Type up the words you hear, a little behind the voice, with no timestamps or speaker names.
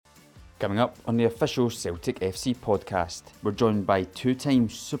Coming up on the official Celtic FC podcast, we're joined by two-time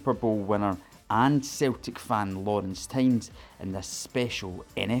Super Bowl winner and Celtic fan Lawrence Tynes in this special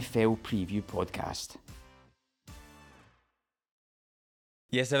NFL preview podcast.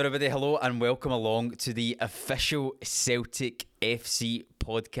 Yes, everybody, hello and welcome along to the official Celtic FC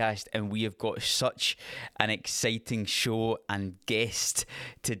podcast. And we have got such an exciting show and guest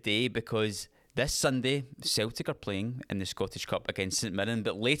today because this Sunday, Celtic are playing in the Scottish Cup against St Mirren,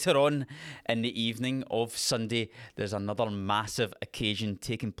 but later on in the evening of Sunday, there's another massive occasion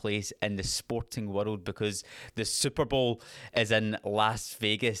taking place in the sporting world because the Super Bowl is in Las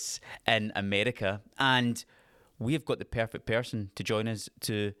Vegas in America, and we have got the perfect person to join us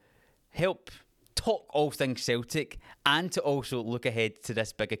to help talk all things Celtic and to also look ahead to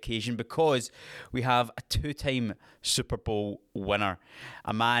this big occasion because we have a two-time Super Bowl winner,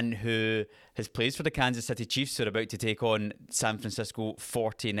 a man who has played for the Kansas City Chiefs, who are about to take on San Francisco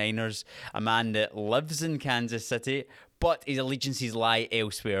 49ers, a man that lives in Kansas City, but his allegiances lie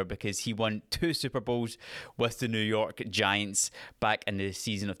elsewhere because he won two Super Bowls with the New York Giants back in the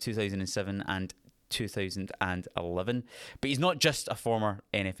season of 2007 and 2011. But he's not just a former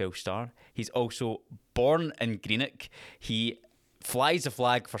NFL star. He's also born in Greenock. He flies the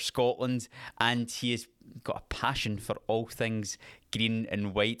flag for Scotland, and he has got a passion for all things green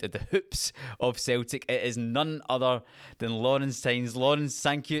and white at the hoops of Celtic. It is none other than Lawrence Tynes. Lawrence,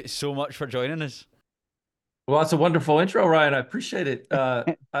 thank you so much for joining us. Well, that's a wonderful intro, Ryan. I appreciate it.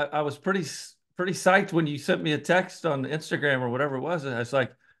 I was pretty psyched when you sent me a text on Instagram or whatever it was. And I was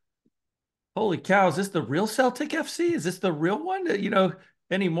like, holy cow, is this the real Celtic FC? Is this the real one?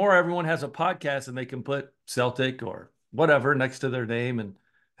 Anymore, everyone has a podcast and they can put Celtic or whatever next to their name and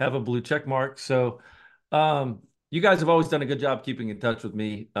have a blue check mark. So you guys have always done a good job keeping in touch with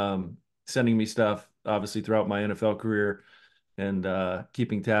me, sending me stuff, obviously, throughout my NFL career and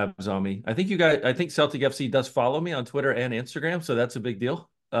keeping tabs on me. I think Celtic FC does follow me on Twitter and Instagram, so that's a big deal.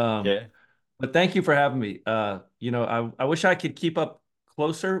 Yeah. But thank you for having me. I wish I could keep up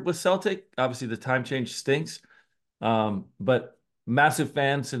closer with Celtic. Obviously, the time change stinks, but massive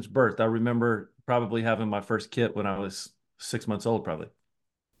fan since birth. I remember probably having my first kit when I was 6 months old, probably.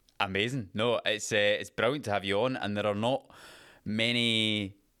 Amazing. No, it's brilliant to have you on, and there are not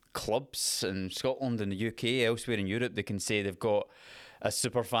many clubs in Scotland and the UK, elsewhere in Europe, that can say they've got a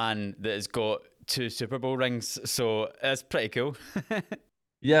super fan that has got two Super Bowl rings. So that's pretty cool.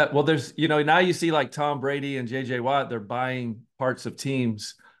 Yeah, well, there's, now you see like Tom Brady and JJ Watt, they're buying parts of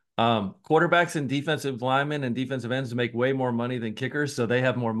teams. Quarterbacks and defensive linemen and defensive ends make way more money than kickers, so they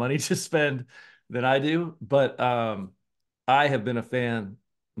have more money to spend than I do. But I have been a fan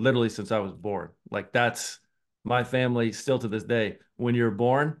literally since I was born. Like, that's my family still to this day. When you're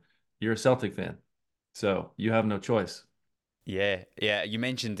born, you're a Celtic fan. So you have no choice. Yeah. You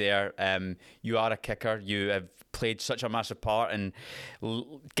mentioned there, you are a kicker. You have played such a massive part in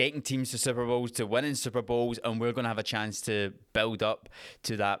getting teams to Super Bowls, to winning Super Bowls, and we're going to have a chance to build up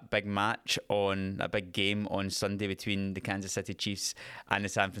to that big game on Sunday between the Kansas City Chiefs and the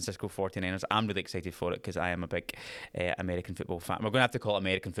San Francisco 49ers. I'm really excited for it because I am a big American football fan. We're going to have to call it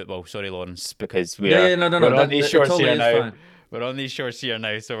American football. Sorry, Lawrence, because we're on these shores here now. We're on these shores here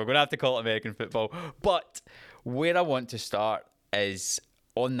now, so we're going to have to call it American football. But where I want to start is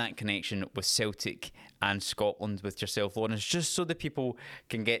on that connection with Celtic and Scotland with yourself, Lawrence, just so the people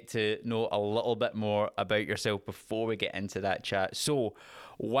can get to know a little bit more about yourself before we get into that chat. So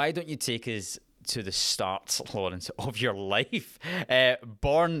why don't you take us to the start, Lawrence, of your life?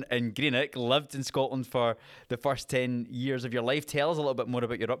 Born in Greenock, lived in Scotland for the first 10 years of your life. Tell us a little bit more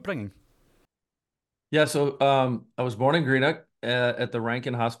about your upbringing. Yeah, so I was born in Greenock at the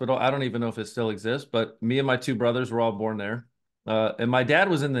Rankin Hospital. I don't even know if it still exists, but me and my two brothers were all born there. And my dad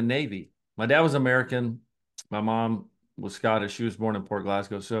was in the Navy. My dad was American. My mom was Scottish. She was born in Port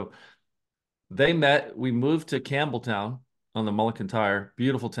Glasgow. So they met. We moved to Campbelltown on the Mull of Kintyre.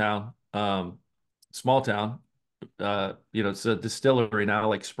 Beautiful town, small town. It's a distillery now,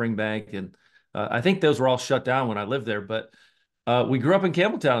 like Springbank. And I think those were all shut down when I lived there. But we grew up in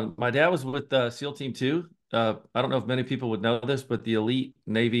Campbelltown. My dad was with SEAL Team 2. I don't know if many people would know this, but the elite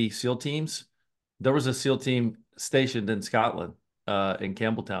Navy SEAL teams, there was a SEAL team stationed in Scotland, in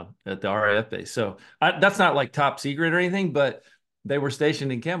Campbelltown at the RAF base. So that's not like top secret or anything, but they were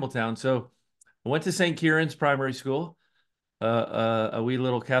stationed in Campbelltown. So I went to St. Kieran's Primary School, a wee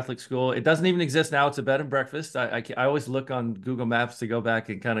little Catholic school. It doesn't even exist now. It's a bed and breakfast. I always look on Google Maps to go back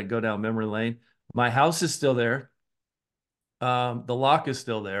and kind of go down memory lane. My house is still there. The lock is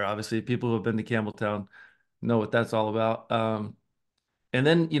still there. Obviously, people who have been to Campbelltown know what that's all about. And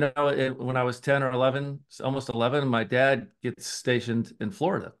then, when I was 10 or 11, almost 11, my dad gets stationed in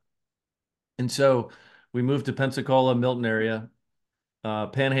Florida. And so we moved to Pensacola, Milton area,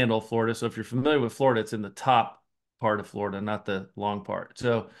 Panhandle, of Florida. So if you're familiar with Florida, it's in the top part of Florida, not the long part.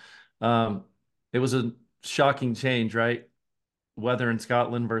 So um, it was a shocking change, right? Weather in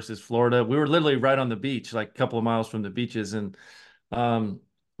Scotland versus Florida. We were literally right on the beach, like a couple of miles from the beaches, and um,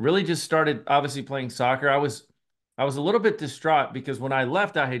 really just started obviously playing soccer. I was a little bit distraught because when I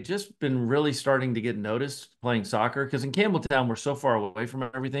left, I had just been really starting to get noticed playing soccer because in Campbelltown we're so far away from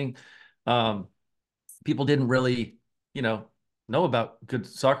everything. Um, People didn't really, you know about good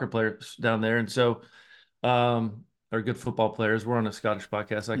soccer players down there, and so or good football players. We're on a Scottish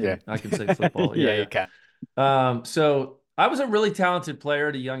podcast. I Yeah. can I can say football. Yeah, Yeah, you yeah. can. So I was a really talented player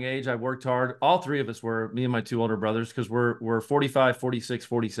at a young age. I worked hard. All three of us were, me and my two older brothers, because we're 45, 46,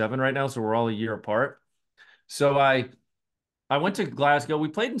 47 right now, so we're all a year apart. So I went to Glasgow. We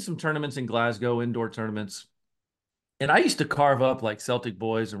played in some tournaments in Glasgow, indoor tournaments. And I used to carve up like Celtic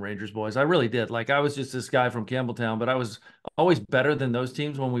boys and Rangers boys. I really did. Like I was just this guy from Campbelltown, but I was always better than those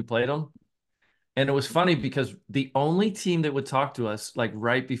teams when we played them. And it was funny because the only team that would talk to us like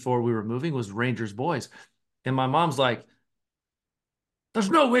right before we were moving was Rangers boys. And my mom's like,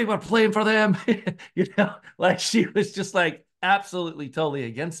 there's no way we're playing for them. Like she was just like absolutely totally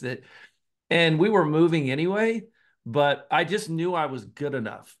against it. And we were moving anyway, but I just knew I was good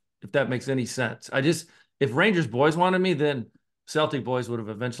enough, if that makes any sense. If Rangers boys wanted me, then Celtic boys would have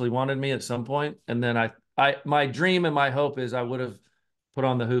eventually wanted me at some point. And then my dream and my hope is I would have put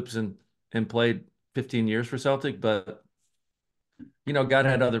on the hoops and played 15 years for Celtic, but God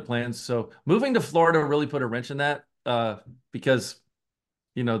had other plans. So moving to Florida really put a wrench in that, because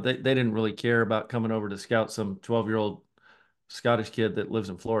they didn't really care about coming over to scout some 12-year-old Scottish kid that lives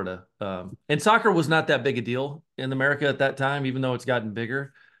in Florida. And soccer was not that big a deal in America at that time, even though it's gotten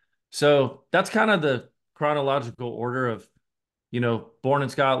bigger. So that's kind of the chronological order of, born in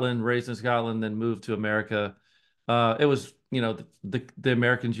Scotland, raised in Scotland, then moved to America. It was, the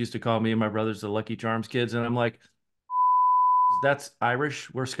Americans used to call me and my brothers the Lucky Charms kids. And I'm like, that's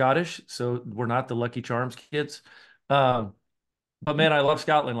Irish. We're Scottish. So we're not the Lucky Charms kids. Um, but man, I love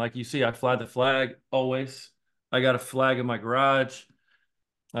Scotland. Like you see, I fly the flag always. I got a flag in my garage.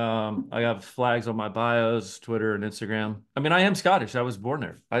 I have flags on my bios, Twitter and Instagram. I mean, I am Scottish. I was born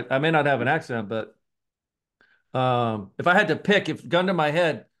there. I may not have an accent, but if I had to pick, if gun to my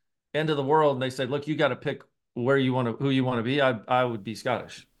head, end of the world, and they said, "Look, you got to pick who you want to be," I would be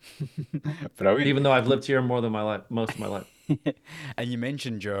Scottish, Brilliant. even though I've lived here more than my life, most of my life. And you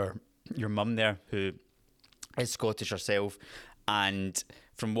mentioned your mum there, who is Scottish herself, and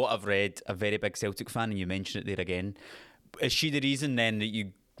from what I've read, a very big Celtic fan, and you mentioned it there again. Is she the reason then that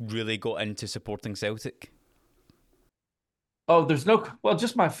you really got into supporting Celtic? Oh, well,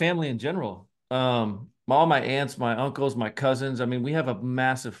 just my family in general. All my aunts, my uncles, my cousins. I mean, we have a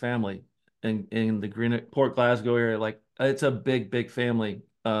massive family in the Greenock, Port Glasgow area. Like it's a big, big family.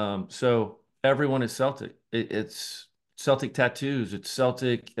 So everyone is Celtic. It's Celtic tattoos. It's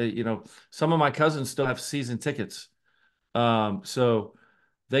Celtic. Some of my cousins still have season tickets. So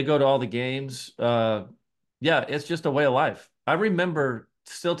they go to all the games. Yeah, it's just a way of life. I remember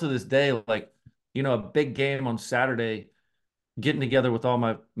still to this day, like, a big game on Saturday, getting together with all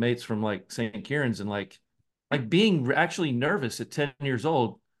my mates from like St. Kieran's and like being actually nervous at 10 years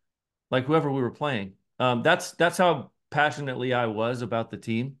old, like whoever we were playing. That's how passionately I was about the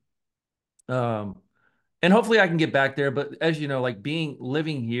team. Um, and hopefully I can get back there. But as you know, like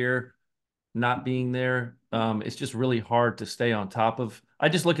living here, not being there, it's just really hard to stay on top of. I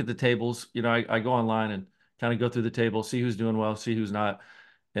just look at the tables, I go online and kind of go through the table, see who's doing well, see who's not.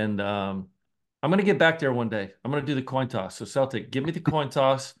 And I'm going to get back there one day. I'm going to do the coin toss. So Celtic, give me the coin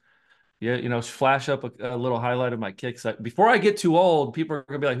toss. Yeah, flash up a little highlight of my kicks. Before I get too old, people are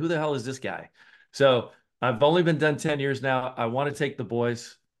gonna be like, "Who the hell is this guy?" So I've only been done 10 years now. I want to take the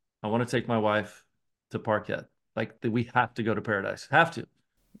boys. I want to take my wife to Parkhead. We have to go to Paradise. Have to.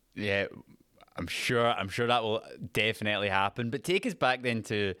 Yeah, I'm sure that will definitely happen. But take us back then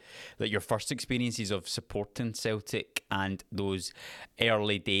to like your first experiences of supporting Celtic and those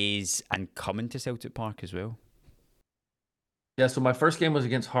early days and coming to Celtic Park as well. Yeah. So my first game was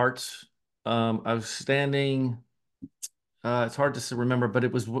against Hearts. I was standing. It's hard to remember, but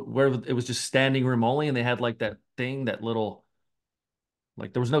it was where it was just standing room only, and they had like that thing, that little,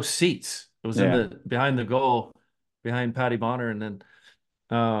 like there was no seats. It was in Yeah. the behind the goal, behind Paddy Bonner, and then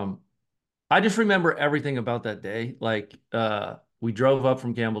um, I just remember everything about that day. Like we drove up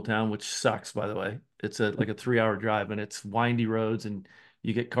from Campbelltown, which sucks, by the way. It's like a 3-hour drive, and it's windy roads, and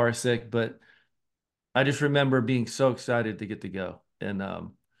you get car sick. But I just remember being so excited to get to go. And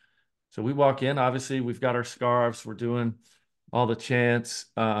so we walk in. Obviously, we've got our scarves. We're doing all the chants.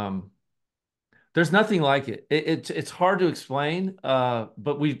 There's nothing like it. It's hard to explain.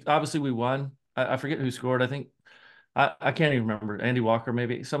 But we won. I forget who scored. I think I can't even remember. Andy Walker,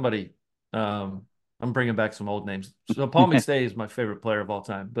 maybe somebody. Um, I'm bringing back some old names. So Paul McStay is my favorite player of all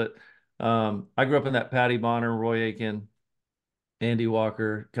time. But I grew up in that Patty Bonner, Roy Aiken, Andy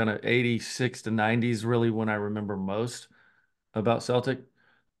Walker, kind of 86 to 90s, really when I remember most about Celtic.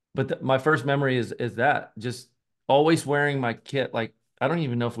 But my first memory is that just always wearing my kit. Like I don't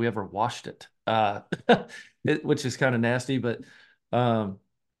even know if we ever washed it, which is kind of nasty. But um,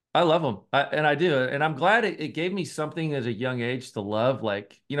 I love them, and I do, and I'm glad it gave me something at a young age to love.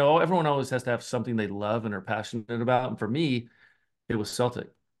 Like everyone always has to have something they love and are passionate about, and for me, it was Celtic,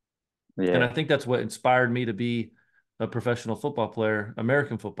 and Yeah. I think that's what inspired me to be a professional football player,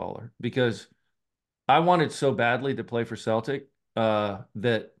 American footballer, because I wanted so badly to play for Celtic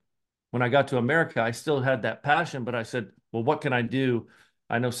that when I got to America, I still had that passion, but I said, well, what can I do?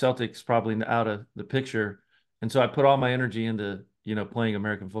 I know Celtic's probably out of the picture. And so I put all my energy into, playing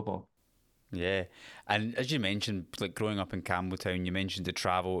American football. Yeah, and as you mentioned, like growing up in Campbelltown, you mentioned the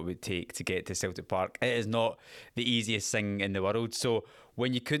travel it would take to get to Celtic Park. It is not the easiest thing in the world. So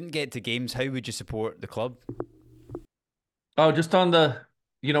when you couldn't get to games, how would you support the club? Oh, just on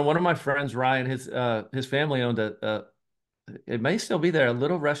one of my friends, Ryan, his family owned it may still be there, a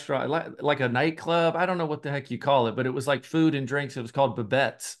little restaurant, like a nightclub. I don't know what the heck you call it, but it was like food and drinks. It was called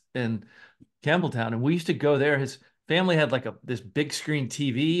Babette's in Campbelltown, and we used to go there. His family had like this big screen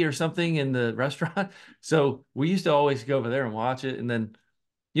TV or something in the restaurant, so we used to always go over there and watch it. And then,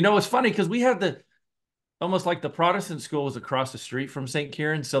 it's funny because we had the almost like the Protestant school was across the street from St.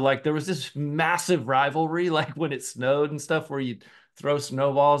 Kieran, so like there was this massive rivalry, like when it snowed and stuff, where you'd throw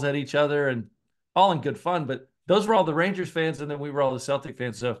snowballs at each other and all in good fun. But those were all the Rangers fans, and then we were all the Celtic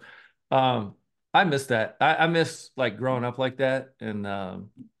fans. So um, I miss that. I miss like growing up like that, and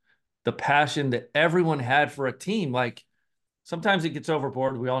the passion that everyone had for a team. Like sometimes it gets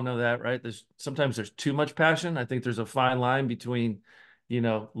overboard. We all know that, right? Sometimes there's too much passion. I think there's a fine line between,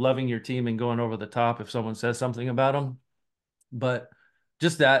 loving your team and going over the top if someone says something about them. But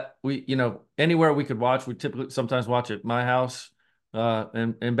just that anywhere we could watch, we typically sometimes watch at my house.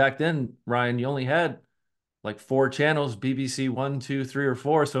 And back then, Ryan, you only had like four channels, BBC one, two, three, or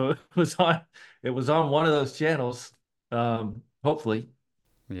four. So it was on one of those channels. Hopefully.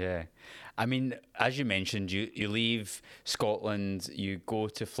 Yeah. I mean, as you mentioned, you leave Scotland, you go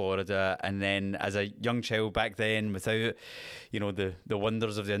to Florida, and then as a young child back then, without, the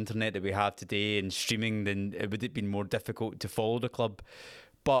wonders of the internet that we have today and streaming, then it would have been more difficult to follow the club.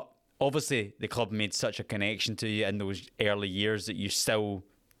 But obviously, the club made such a connection to you in those early years that you still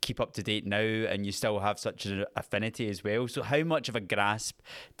keep up to date now and you still have such an affinity as well. So, how much of a grasp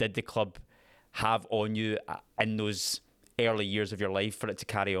did the club have on you in those early years of your life for it to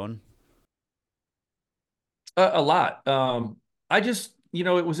carry on? A lot. I just, it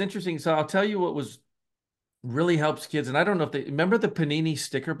was interesting. So I'll tell you what was really helps kids. And I don't know if they remember the Panini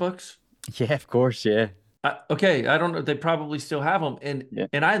sticker books. Yeah, of course, yeah. Okay, I don't know. They probably still have them, and Yeah.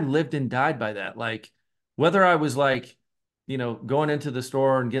 and I lived and died by that. Like whether I was like, going into the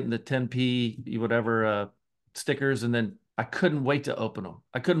store and getting the 10p whatever stickers, and then I couldn't wait to open them.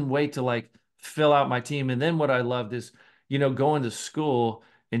 I couldn't wait to like fill out my team. And then what I loved is, going to school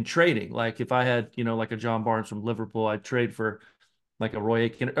and trading. Like if I had, like a John Barnes from Liverpool, I'd trade for like a Roy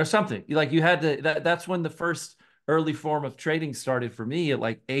Aitken or something. Like you had to that's when the first early form of trading started for me at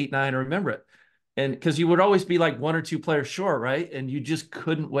like 8, 9, I remember it. And because you would always be like one or two players short, right? And you just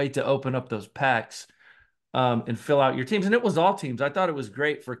couldn't wait to open up those packs and fill out your teams. And it was all teams. I thought it was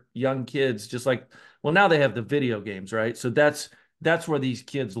great for young kids, just like, well, now they have the video games, right? So that's where these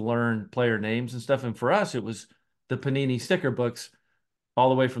kids learn player names and stuff. And for us, it was the Panini sticker books all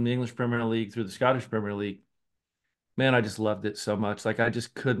the way from the English Premier League through the Scottish Premier League. Man, I just loved it so much. Like I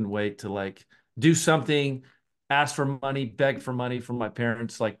just couldn't wait to like do something, ask for money, beg for money from my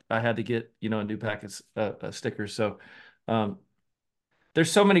parents. Like I had to get, a new pack of stickers. So um,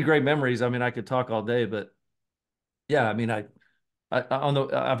 there's so many great memories. I mean, I could talk all day, but yeah, I mean,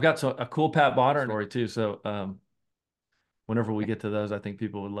 I've got a cool Pat Bonner story too. So whenever we get to those, I think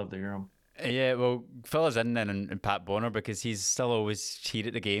people would love to hear them. Yeah, well, fill us in then and Pat Bonner because he's still always here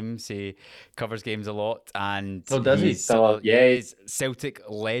at the games. He covers games a lot, and Oh, does he's he? still he's Celtic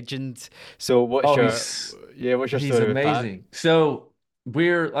legend. So Oh, he's story with Pat? amazing. So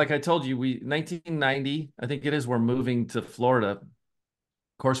we're like I told you, we 1990, I think it is. We're moving to Florida. Of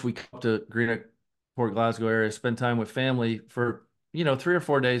course, we come up to Greenock, Port Glasgow area, spend time with family for 3 or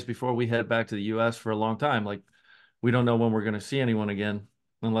 4 days before we head back to the U.S. for a long time. Like we don't know when we're going to see anyone again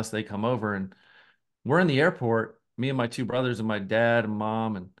unless they come over. And we're in the airport, me and my two brothers and my dad and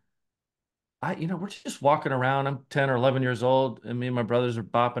mom, and we're just walking around. I'm 10 or 11 years old, and me and my brothers are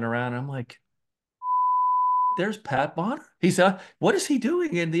bopping around. I'm like, there's Pat Bonner. He's what is he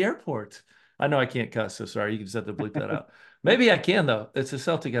doing in the airport? I know I can't cuss, so sorry. You can just have to bleep that out. Maybe I can though. It's a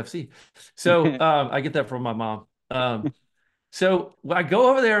Celtic FC. So I get that from my mom. So I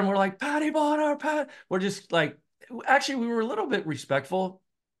go over there and we're like, Patty Bonner, Pat. We're just like, actually, we were a little bit respectful.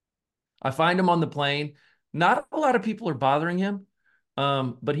 I find him on the plane. Not a lot of people are bothering him,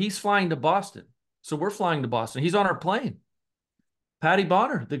 but he's flying to Boston. So we're flying to Boston. He's on our plane. Patty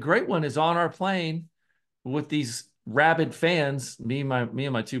Bonner, the great one, is on our plane with these rabid fans, me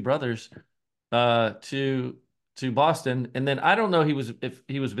and my two brothers, to Boston. And then I don't know if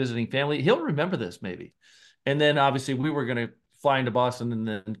he was visiting family. He'll remember this maybe. And then obviously we were going to fly into Boston and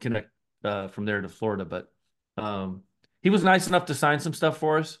then connect from there to Florida. But he was nice enough to sign some stuff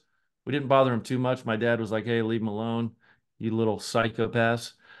for us. We didn't bother him too much. My dad was like, "Hey, leave him alone, you little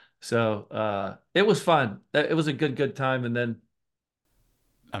psychopaths." So it was fun. It was a good time. And then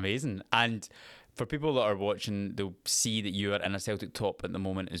Amazing. And for people that are watching, they'll see that you are in a Celtic top at the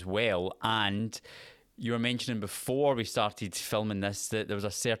moment as well. And you were mentioning before we started filming this that there was a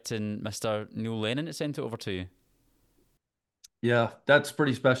certain Mr. Neil Lennon that sent it over to you. yeah, that's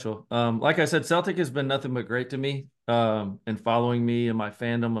pretty special. Like I said, Celtic has been nothing but great to me, and following me and my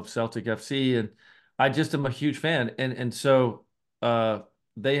fandom of Celtic FC, and I just am a huge fan. And so uh,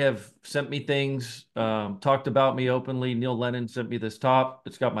 they have sent me things, talked about me openly. Neil Lennon sent me this top.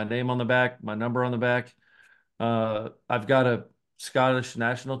 It's got my name on the back, my number on the back. I've got a Scottish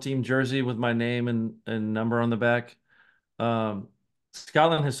national team jersey with my name and number on the back. Um,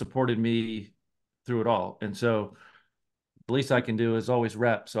 Scotland has supported me through it all, and so the least I can do is always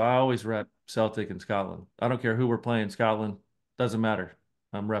rep. So I always rep Celtic and Scotland. I don't care who we're playing, Scotland, doesn't matter.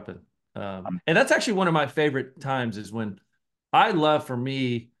 I'm repping. And that's actually one of my favorite times is when I love for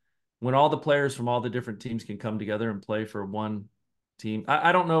me when all the players from all the different teams can come together and play for one team.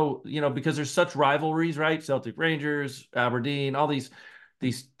 I don't know, because there's such rivalries, right? Celtic Rangers, Aberdeen, all these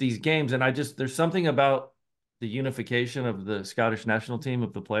games. And there's something about the unification of the Scottish national team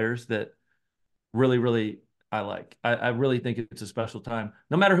of the players that really, really I like. I really think it's a special time,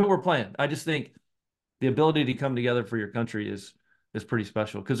 no matter who we're playing. I just think the ability to come together for your country is pretty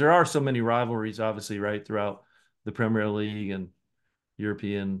special because there are so many rivalries, obviously, right, throughout the Premier League and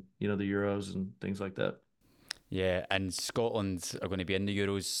European, the Euros and things like that. Yeah, and Scotland are going to be in the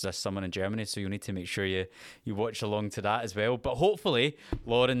Euros this summer in Germany, so you'll need to make sure you watch along to that as well. But hopefully,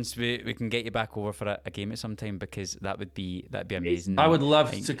 Lawrence, we can get you back over for a game at some time because that'd be amazing. I And would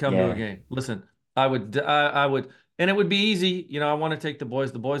love to come to a Yeah. game. Listen, I would, and it would be easy. I want to take the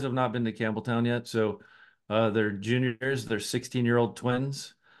boys. The boys have not been to Campbelltown yet, so they're juniors. They're 16-year-old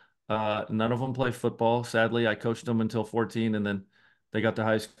twins. None of them play football. Sadly, I coached them until 14, and then they got to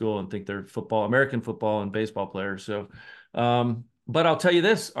high school and think they're American football and baseball players. So, but I'll tell you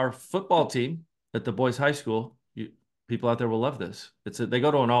this: our football team at the boys' high school, people out there will love this. They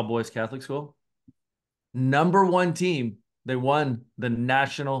go to an all boys Catholic school. Number one team. They won the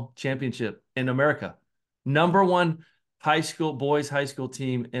national championship in America. Number one boys high school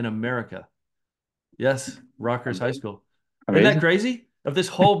team in America. Yes, Rockers High School. Isn't that Amazing. crazy? Of this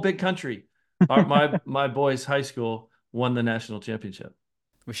whole big country, my boys' high school won the national championship.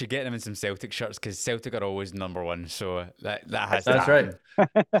 we should get them in some Celtic shirts because Celtic are always number one, so that has to That's right.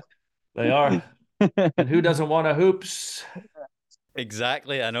 happen. They are. And who doesn't want a hoops?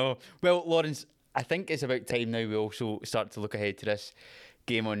 Exactly, I know. Well, Lawrence, I think it's about time now we also start to look ahead to this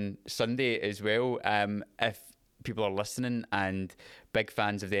game on Sunday as well. If people are listening and big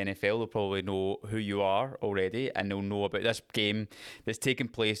fans of the NFL, they'll probably know who you are already and they'll know about this game that's taking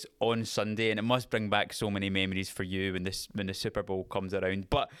place on Sunday, and it must bring back so many memories for you when the Super Bowl comes around.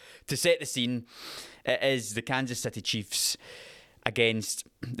 But to set the scene, it is the Kansas City Chiefs against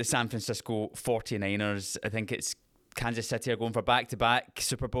the San Francisco 49ers. I think it's Kansas City are going for back-to-back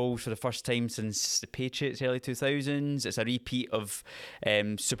Super Bowls for the first time since the Patriots early 2000s. It's a repeat of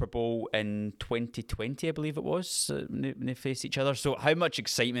Super Bowl in 2020, I believe it was, when they faced each other. So how much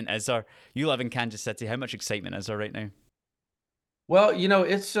excitement is there? You live in Kansas City. How much excitement is there right now? Well,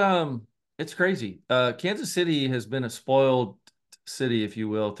 it's crazy. Kansas City has been a spoiled city, if you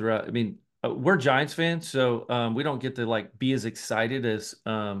will, throughout. I mean, we're Giants fans, so we don't get to like be as excited as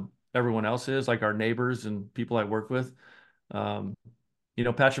everyone else is, like our neighbors and people I work with. Um,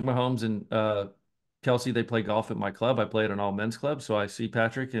 Patrick Mahomes and Kelsey, they play golf at my club. I play at an all men's club, so I see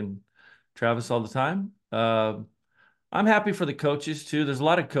Patrick and Travis all the time. I'm happy for the coaches too. There's a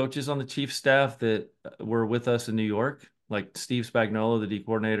lot of coaches on the Chiefs staff that were with us in New York, like Steve Spagnuolo, the D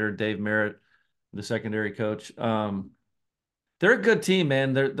coordinator, Dave Merritt, the secondary coach. They're a good team,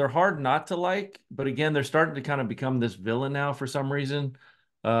 man. They're hard not to like, but again, they're starting to kind of become this villain now for some reason,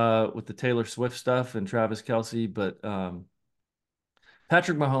 with the Taylor Swift stuff and Travis Kelsey. But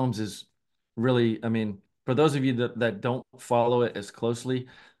Patrick Mahomes is really, I mean, for those of you that don't follow it as closely,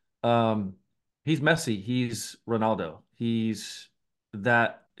 um, he's Messi. He's Ronaldo. He's in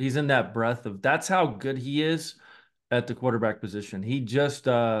that breath of that's how good he is at the quarterback position.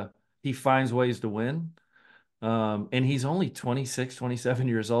 He finds ways to win. And he's only 26, 27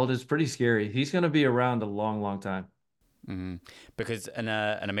 years old. It's pretty scary. He's going to be around a long, long time. Hmm. Because in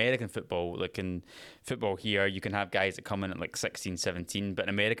American football, like in football here, you can have guys that come in at like 16, 17, but in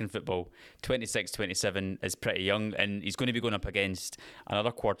American football, 26, 27 is pretty young, and he's going to be going up against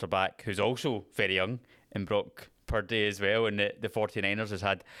another quarterback who's also very young, in Brock Purdy as well, and the 49ers has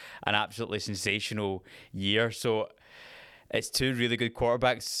had an absolutely sensational year. So it's two really good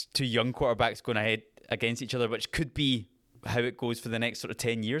quarterbacks, two young quarterbacks going ahead against each other, which could be how it goes for the next sort of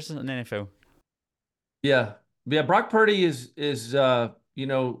 10 years in the NFL. Yeah. Yeah, Brock Purdy is it's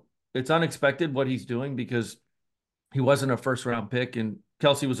unexpected what he's doing because he wasn't a first round pick and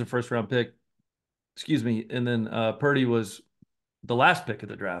Kelsey was a first round pick, excuse me, and then Purdy was the last pick of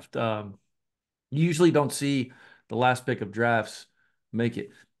the draft. You usually don't see the last pick of drafts make it.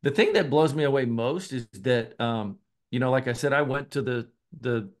 The thing that blows me away most is that like I said, I went to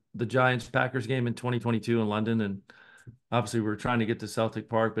the Giants Packers game in 2022 in London, and obviously we were trying to get to Celtic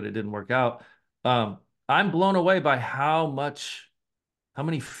Park, but it didn't work out. Um, I'm blown away by how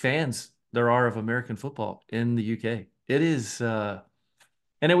many fans there are of American football in the UK. It is, and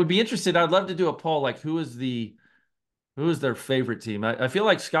it would be interesting. I'd love to do a poll like who is their favorite team. I feel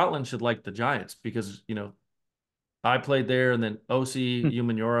like Scotland should like the Giants because I played there, and then OC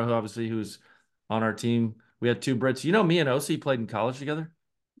Umanura, who's on our team. We had two Brits. Me and OC played in college together.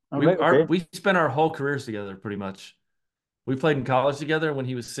 All right, okay. We spent our whole careers together pretty much. We played in college together when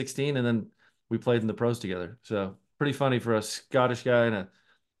he was 16, and then we played in the pros together. So pretty funny for a Scottish guy and a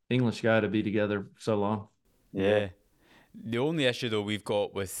English guy to be together so long. Yeah. The only issue though we've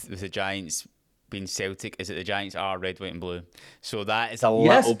got with the Giants being Celtic is that the Giants are red, white, and blue. So that is a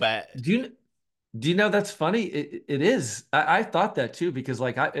Yes. little bit. Do you know that's funny? It is. I thought that too because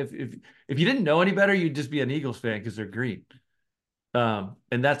like if you didn't know any better, you'd just be an Eagles fan because they're green. And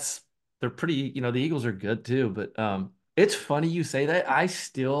they're pretty. The Eagles are good too, but it's funny you say that. I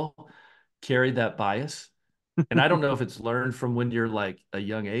still carry that bias, and I don't know if it's learned from when you're like a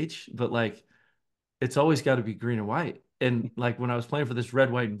young age, but like it's always got to be green and white. And like when I was playing for this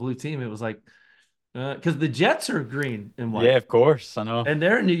red, white, and blue team, it was like because the Jets are green and Yeah, white, of course, I know. and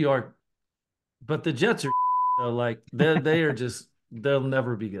they're in New York, but the Jets are so like they are just they'll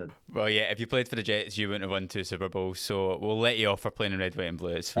never be good. Well, yeah, if you played for the Jets, you wouldn't have won two Super Bowls. So we'll let you off for playing in red, white, and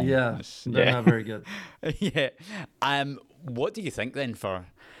blue. It's fine. Yeah, they're Yeah. not very good. Yeah. What do you think then for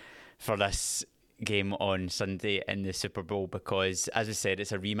this game on Sunday in the Super Bowl? Because as I said,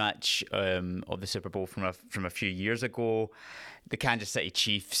 it's a rematch of the Super Bowl from a few years ago. The Kansas City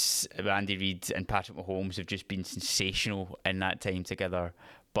Chiefs, Andy Reid and Patrick Mahomes have just been sensational in that time together.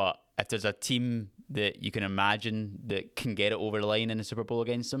 But if there's a team that you can imagine that can get it over the line in the Super Bowl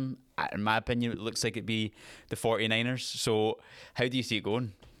against them, in my opinion, it looks like it'd be the 49ers. So how do you see it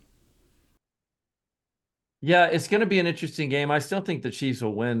going? Yeah, it's going to be an interesting game. I still think the Chiefs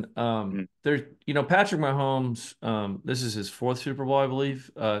will win. Mm. Patrick Mahomes, this is his fourth Super Bowl, I believe.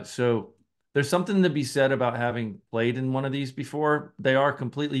 So there's something to be said about having played in one of these before. They are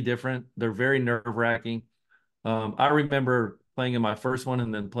completely different. They're very nerve-wracking. I remember playing in my first one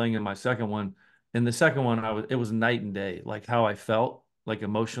and then playing in my second one. In the second one, it was night and day, like how I felt, like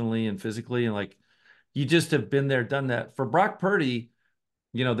emotionally and physically, and like you just have been there, done that. For Brock Purdy,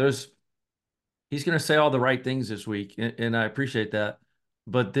 there's he's going to say all the right things this week, and I appreciate that.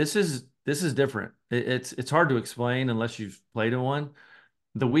 But this is different. It's hard to explain unless you've played in one.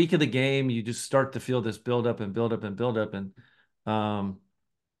 The week of the game, you just start to feel this build up and build up and build up, and um,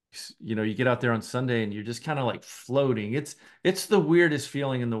 you get out there on Sunday and you're just kind of like floating. It's the weirdest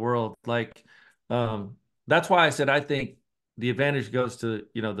feeling in the world. Like, that's why I said I think the advantage goes to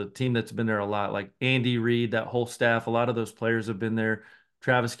the team that's been there a lot, like Andy Reid, that whole staff. A lot of those players have been there.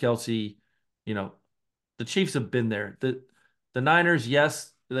 Travis Kelsey, you know, the Chiefs have been there. The Niners,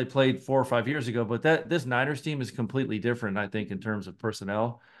 yes, they played 4 or 5 years ago, but this Niners team is completely different, I think, in terms of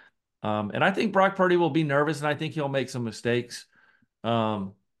personnel. And I think Brock Purdy will be nervous, and I think he'll make some mistakes.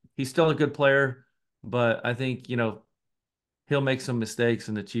 Um, he's still a good player, but I think, he'll make some mistakes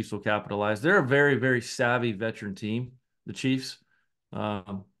and the Chiefs will capitalize. They're a very, very savvy veteran team, the Chiefs.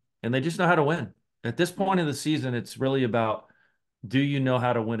 Um, and they just know how to win. At this point in the season, it's really about do you know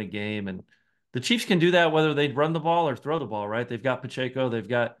how to win a game? And the Chiefs can do that whether they run the ball or throw the ball, right? They've got Pacheco.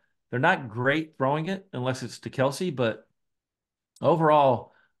 They're not great throwing it unless it's to Kelsey, but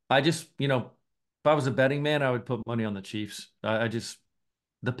overall, I just, if I was a betting man, I would put money on the Chiefs. I just,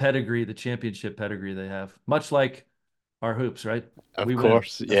 the pedigree, the championship pedigree they have, much like our hoops, right? Of We win.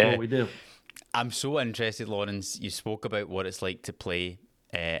 course, That's yeah. what we do. I'm so interested, Lawrence. You spoke about what it's like to play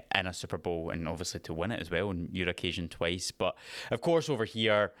in a Super Bowl and obviously to win it as well on your occasion twice. But of course, over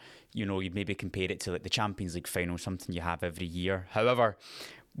here, you maybe compare it to like the Champions League final, something you have every year. However,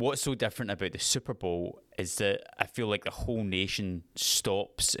 what's so different about the Super Bowl is that I feel like the whole nation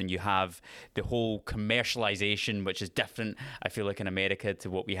stops and you have the whole commercialization, which is different, I feel like, in America to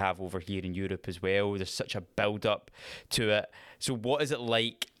what we have over here in Europe as well. There's such a build up to it. So what is it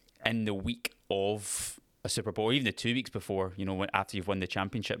like in the week of a Super Bowl, or even the 2 weeks before, after you've won the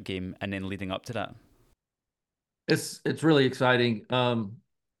championship game and then leading up to that? It's really exciting.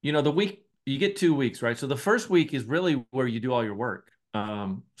 The week you get 2 weeks, right? So the first week is really where you do all your work.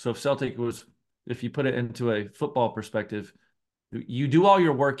 So if you put it into a football perspective, you do all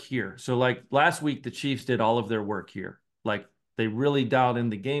your work here. So like last week, the Chiefs did all of their work here. Like they really dialed in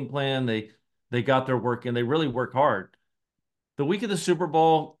the game plan. They got their work in. They really work hard. The week of the Super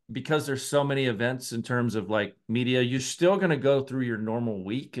Bowl, because there's so many events in terms of like media, you're still going to go through your normal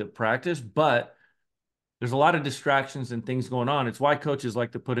week of practice, but there's a lot of distractions and things going on. It's why coaches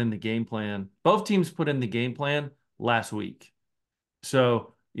like to put in the game plan. Both teams put in the game plan last week.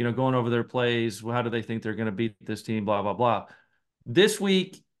 So, going over their plays, how do they think they're going to beat this team, blah, blah, blah. This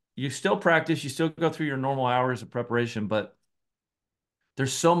week, you still practice, you still go through your normal hours of preparation, but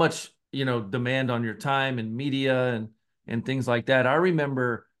there's so much, demand on your time and media and things like that. I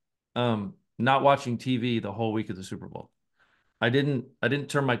remember not watching TV the whole week of the Super Bowl. I didn't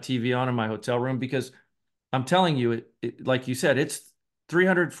turn my TV on in my hotel room because I'm telling you, like you said, it's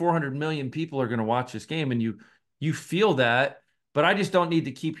 300, 400 million people are going to watch this game, and you feel that, but I just don't need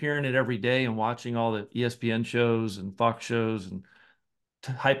to keep hearing it every day and watching all the ESPN shows and Fox shows and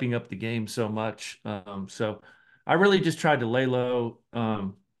hyping up the game so much. So I really just tried to lay low,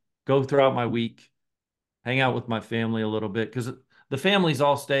 go throughout my week, hang out with my family a little bit because the families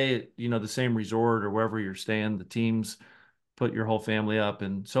all stay at, the same resort or wherever you're staying. The teams put your whole family up.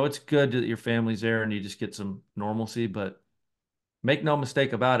 And so it's good that your family's there and you just get some normalcy, but make no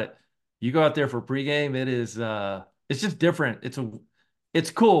mistake about it. You go out there for pregame, it's just different.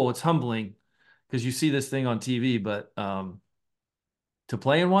 It's cool. It's humbling because you see this thing on TV, but to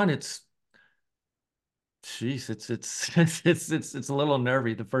play in one, it's it's a little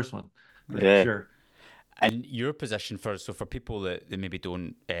nervy, the first one, for Yeah. sure. And your position for people that maybe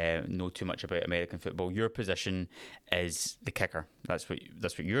don't know too much about American football, your position is the kicker. That's what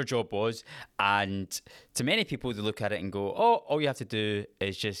your job was. And to many people, they look at it and go, "Oh, all you have to do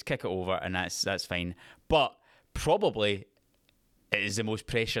is just kick it over, and that's fine." But probably it is the most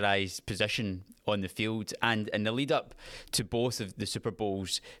pressurized position on the field. And in the lead up to both of the Super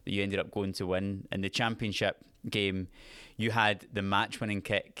Bowls that you ended up going to win, in the championship game, you had the match-winning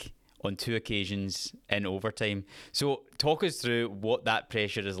kick on 2 occasions in overtime. So talk us through what that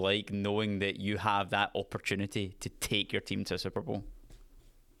pressure is like, knowing that you have that opportunity to take your team to a Super Bowl.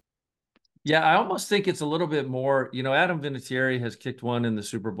 Yeah, I almost think it's a little bit more, Adam Vinatieri has kicked one in the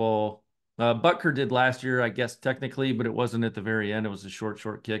Super Bowl. Butker did last year, I guess, technically, but it wasn't at the very end. It was a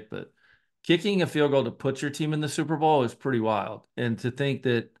short kick. But kicking a field goal to put your team in the Super Bowl is pretty wild. And to think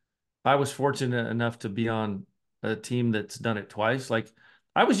that I was fortunate enough to be on a team that's done it twice. Like,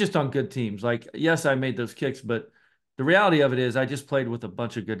 I was just on good teams. Like, yes, I made those kicks, but the reality of it is I just played with a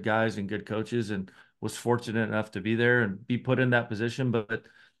bunch of good guys and good coaches and was fortunate enough to be there and be put in that position. But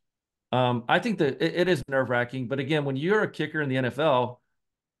I think that it is nerve-wracking. But again, when you're a kicker in the NFL,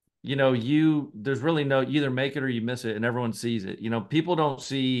 there's really no, you either make it or you miss it, and everyone sees it. People don't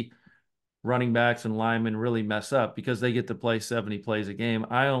see running backs and linemen really mess up because they get to play 70 plays a game.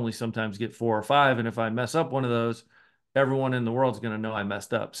 I only sometimes get 4 or 5, and if I mess up one of those, everyone in the world's going to know I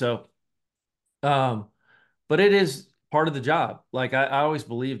messed up. So, but it is part of the job. Like I always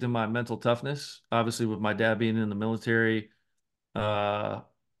believed in my mental toughness. Obviously, with my dad being in the military, my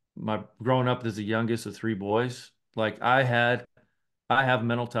growing up as the youngest of 3 boys, like I have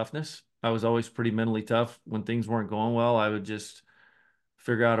mental toughness. I was always pretty mentally tough. When things weren't going well, I would just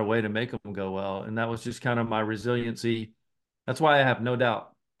figure out a way to make them go well. And that was just kind of my resiliency. That's why I have no doubt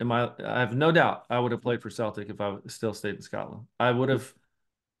I have no doubt I would have played for Celtic if I still stayed in Scotland. I would have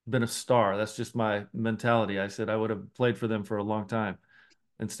been a star. That's just my mentality. I said I would have played for them for a long time.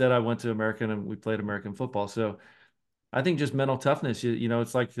 Instead, I went to American and we played American football. So I think just mental toughness,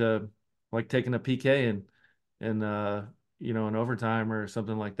 it's like taking a PK and in overtime or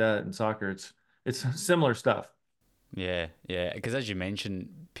something like that in soccer. It's similar stuff. Yeah, yeah. Because as you mentioned,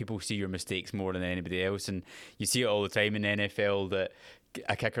 people see your mistakes more than anybody else, and you see it all the time in the NFL that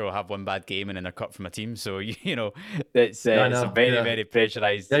a kicker will have one bad game and then they're cut from a team. So you know, I it's a know. very Yeah. very Yeah,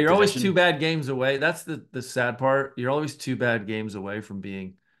 pressurized you're always two position. bad games away. That's the sad part. You're always two bad games away from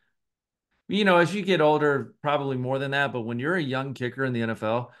being, as you get older, probably more than that. But when you're a young kicker in the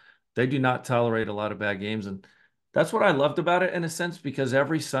NFL, they do not tolerate a lot of bad games. And that's what I loved about it in a sense, because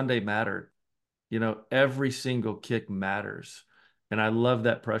every Sunday mattered. Every single kick matters. And I love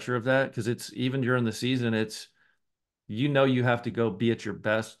that pressure of that because it's even during the season, you have to go be at your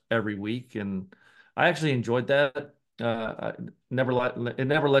best every week. And I actually enjoyed that. It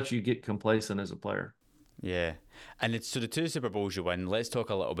never lets you get complacent as a player. Yeah, and it's so the two Super Bowls you win. Let's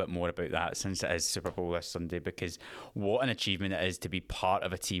talk a little bit more about that since it is Super Bowl this Sunday, because what an achievement it is to be part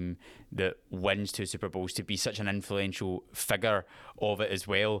of a team that wins two Super Bowls, to be such an influential figure of it as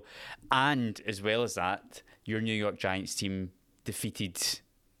well. And as well as that, your New York Giants team defeated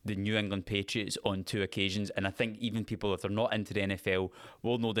the New England Patriots on two occasions. And I think even people, if they're not into the NFL,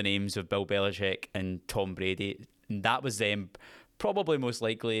 will know the names of Bill Belichick and Tom Brady. And that was them probably most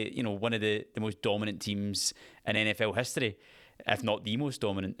likely, one of the most dominant teams in NFL history, if not the most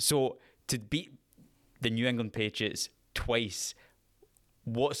dominant. So to beat the New England Patriots twice,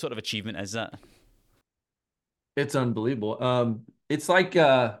 what sort of achievement is that? It's unbelievable. It's like,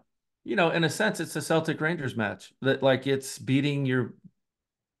 in a sense, it's a Celtic Rangers match that like it's beating your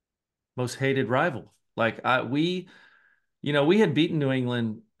most hated rival. We had beaten New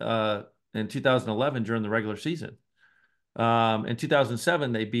England in 2011 during the regular season. In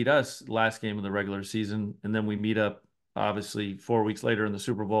 2007, they beat us last game of the regular season, and then we meet up obviously 4 weeks later in the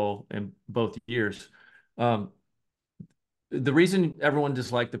Super Bowl in both years. The reason everyone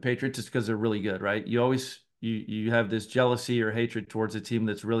disliked the Patriots is because they're really good, right? You have this jealousy or hatred towards a team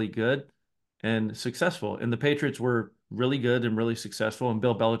that's really good and successful. And the Patriots were really good and really successful. And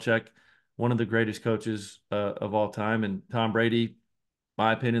Bill Belichick, one of the greatest coaches of all time, and Tom Brady,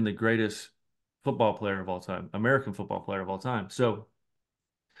 my opinion, the greatest football player of all time, American football player of all time. So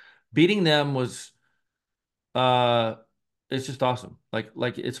beating them was uh it's just awesome. Like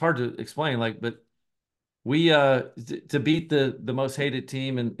it's hard to explain, but we to beat the most hated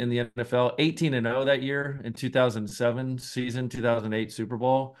team in the NFL, 18-0 that year in 2007 season, 2008 Super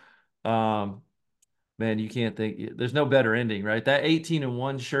Bowl. Um, Man, you can't think there's no better ending, right? That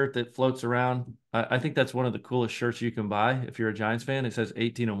 18-1 shirt that floats around. I think that's one of the coolest shirts you can buy if you're a Giants fan. It says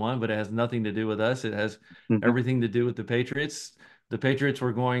 18-1, but it has nothing to do with us. It has everything to do with the Patriots. The Patriots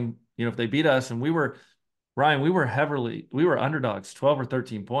were going, if they beat us, and Ryan, we were underdogs, 12 or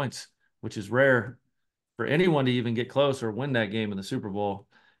 13 points, which is rare for anyone to even get close or win that game in the Super Bowl.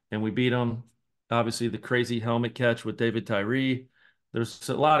 And we beat them. Obviously, the crazy helmet catch with David Tyree. There's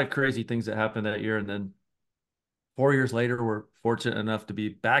a lot of crazy things that happened that year. And then 4 years later, we're fortunate enough to be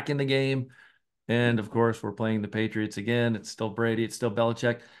back in the game. And of course, we're playing the Patriots again. It's still Brady. It's still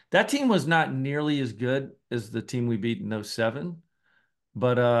Belichick. That team was not nearly as good as the team we beat in 07,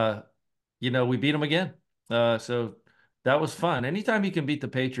 but we beat them again. So that was fun. Anytime you can beat the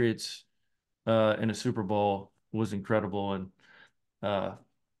Patriots in a Super Bowl was incredible. And uh,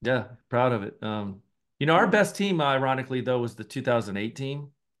 yeah, proud of it. Our best team, ironically, though, was the 2008 team.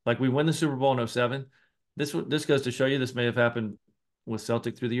 Like we win the Super Bowl in 07. This goes to show you this may have happened with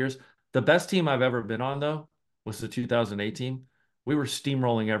Celtic through the years. The best team I've ever been on, though, was the 2008 team. We were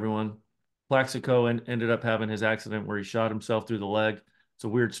steamrolling everyone. Plaxico ended up having his accident where he shot himself through the leg. It's a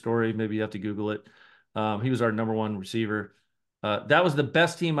weird story. Maybe you have to Google it. He was our number one receiver. That was the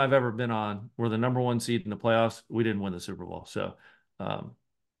best team I've ever been on. We're the number one seed in the playoffs. We didn't win the Super Bowl. So um,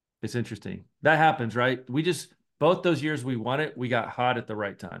 it's interesting. That happens, right? Both those years we won it, we got hot at the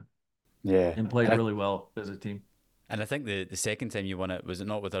right time Yeah. and played really well as a team. And I think the second time you won it, was it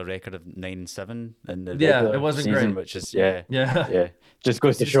not with a record of 9-7 in the Yeah, it regular wasn't season, great. which is Yeah. Yeah. Yeah. Just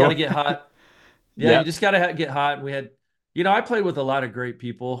goes to You just got to show. get hot. Yeah, you Yeah. just got to get hot. We had, I played with a lot of great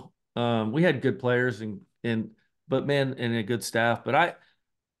people. We had good players but man, and a good staff. But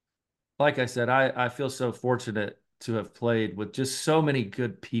like I said, I feel so fortunate to have played with just so many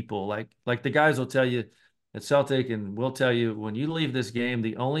good people. Like the guys will tell you at Celtic, and will tell you when you leave this game,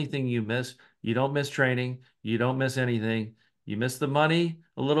 the only thing you don't miss training, you don't miss anything. You miss the money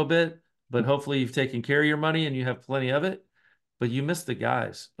a little bit, but hopefully you've taken care of your money and you have plenty of it. But you miss the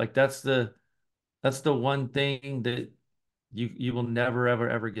guys. Like that's the one thing that you will never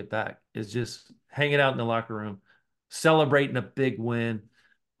ever get back, is just hanging out in the locker room, celebrating a big win.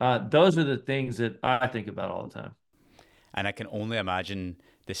 Those are the things that I think about all the time. and I can only imagine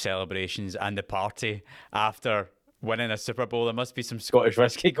the celebrations and the party after winning a Super Bowl. There must be some Scottish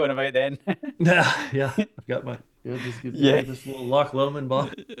whiskey going about then. Yeah. I've got my this little Loch Lomond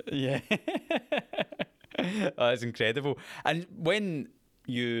bottle. Yeah. Oh, that's incredible. And when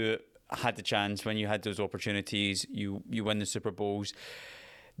you had the chance, when you had those opportunities, you win the Super Bowls,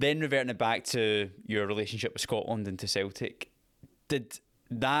 then reverting it back to your relationship with Scotland and to Celtic, did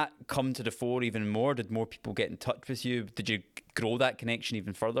that come to the fore even more? Did more people get in touch with you? Did you grow that connection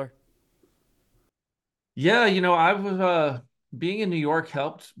even further? Yeah, I was being in New York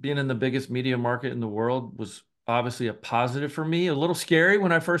helped. Being in the biggest media market in the world was obviously a positive for me. A little scary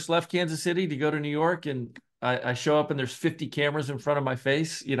when I first left Kansas City to go to New York, and I show up and there's 50 cameras in front of my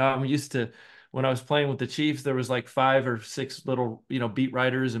face. I'm used to when I was playing with the Chiefs, there was like 5 or 6 little, beat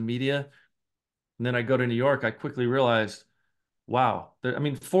writers and media. And then I go to New York, I quickly realized, wow. I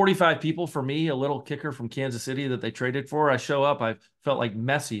mean, 45 people for me, a little kicker from Kansas City that they traded for. I show up, I felt like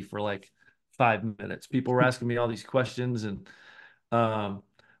Messi for like 5 minutes. People were asking me all these questions, and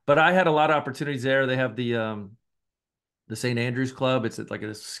but I had a lot of opportunities there. They have the St. Andrews Club. It's like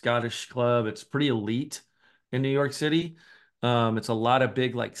a Scottish club. It's pretty elite in New York City. It's a lot of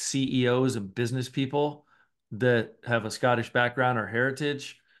big like CEOs and business people that have a Scottish background or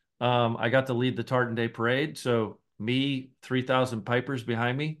heritage. I got to lead the Tartan Day Parade. So me, 3,000 pipers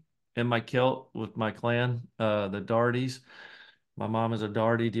behind me in my kilt with my clan, the Dohertys. My mom is a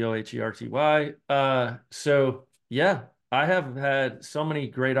Doherty, Doherty. So yeah, I have had so many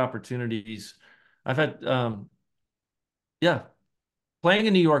great opportunities. I've had, yeah, playing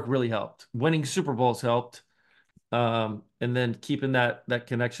in New York really helped. Winning Super Bowls helped. And then keeping that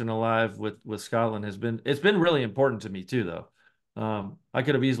connection alive with Scotland it's been really important to me too, though. I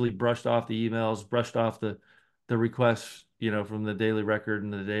could have easily brushed off the emails, brushed off the requests, from the Daily Record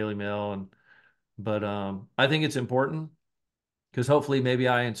and the Daily Mail, but I think it's important because hopefully maybe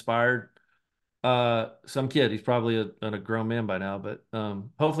I inspired some kid. He's probably a grown man by now, but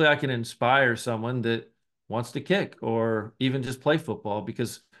hopefully I can inspire someone that wants to kick or even just play football,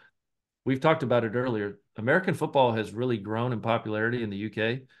 because we've talked about it earlier. American football has really grown in popularity in the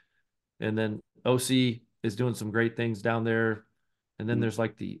UK. And then OC is doing some great things down there. And then there's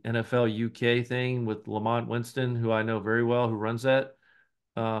like the NFL UK thing with Lamont Winston, who I know very well, who runs that.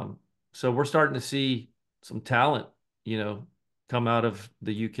 So we're starting to see some talent, come out of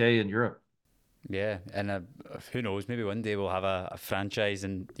the UK and Europe. Yeah, and who knows, maybe one day we'll have a franchise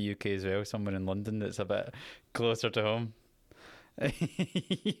in the UK as well, somewhere in London that's a bit closer to home.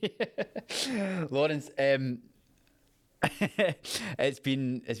 Lawrence, it's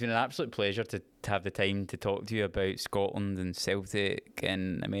been an absolute pleasure to have the time to talk to you about Scotland and Celtic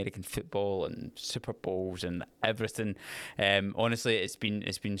and American football and Super Bowls and everything. Honestly, it's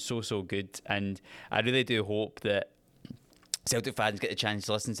been so good, and I really do hope that Celtic fans get the chance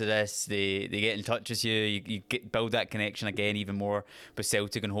to listen to this. They get in touch with you. You build that connection again even more with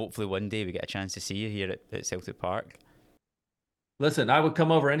Celtic, and hopefully one day we get a chance to see you here at Celtic Park. Listen, I would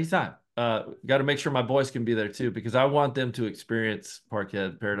come over anytime. Got to make sure my boys can be there too, because I want them to experience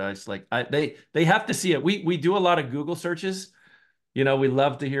Parkhead Paradise. Like they have to see it. We do a lot of Google searches. We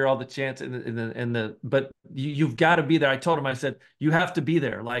love to hear all the chants but you've got to be there. I told him, I said, you have to be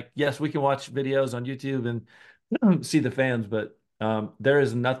there. Like, yes, we can watch videos on YouTube and see the fans, but there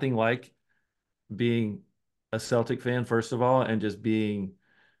is nothing like being a Celtic fan, first of all, and just being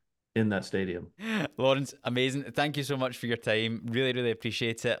in that stadium. Lawrence, amazing. Thank you so much for your time. Really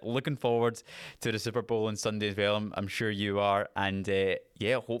appreciate it. Looking forward to the Super Bowl on Sunday as well. I'm sure you are. And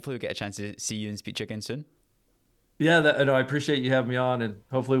yeah, hopefully we get a chance to see you and speak to you again soon. Yeah, I appreciate you having me on, and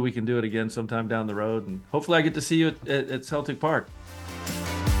hopefully we can do it again sometime down the road. And hopefully I get to see you at Celtic Park.